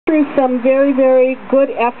through some very, very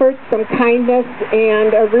good efforts, some kindness,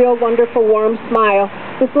 and a real wonderful warm smile.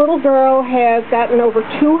 This little girl has gotten over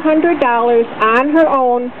 $200 on her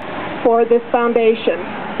own for this foundation.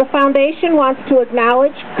 The foundation wants to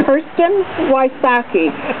acknowledge Kirsten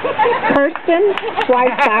Wysocki. Kirsten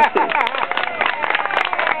Wysocki.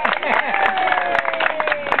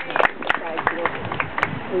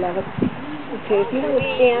 Love it. Okay, if you would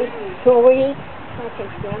stand, Chloe, I can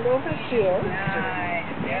stand over here.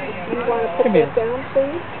 You want to put that down,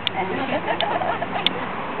 please?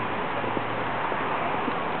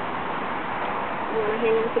 You want to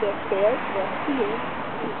hang on to that bed? Yes, to you.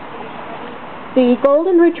 The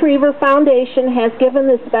Golden Retriever Foundation has given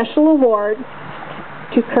this special award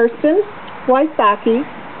to Kirsten Wysocki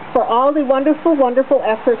for all the wonderful, wonderful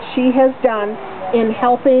efforts she has done in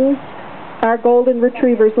helping our Golden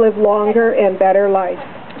Retrievers live longer and better lives.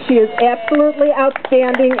 She is absolutely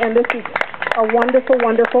outstanding, and this is a wonderful,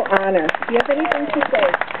 wonderful honor. Do you have anything to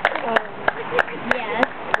say? Yes.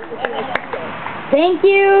 Thank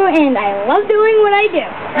you, and I love doing what I do.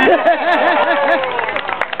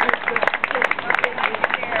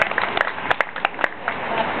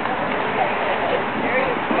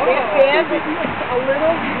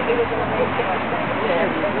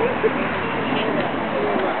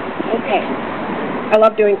 Okay. I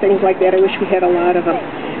love doing things like that. I wish we had a lot of them.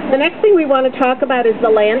 The next thing we want to talk about is the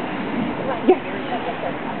land. Yes.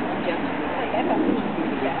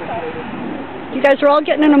 You guys are all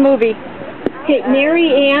getting in a movie. Okay,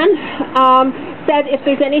 Mary Ann said if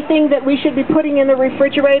there's anything that we should be putting in the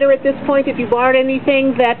refrigerator at this point, if you bought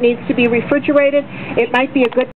anything that needs to be refrigerated, it might be a good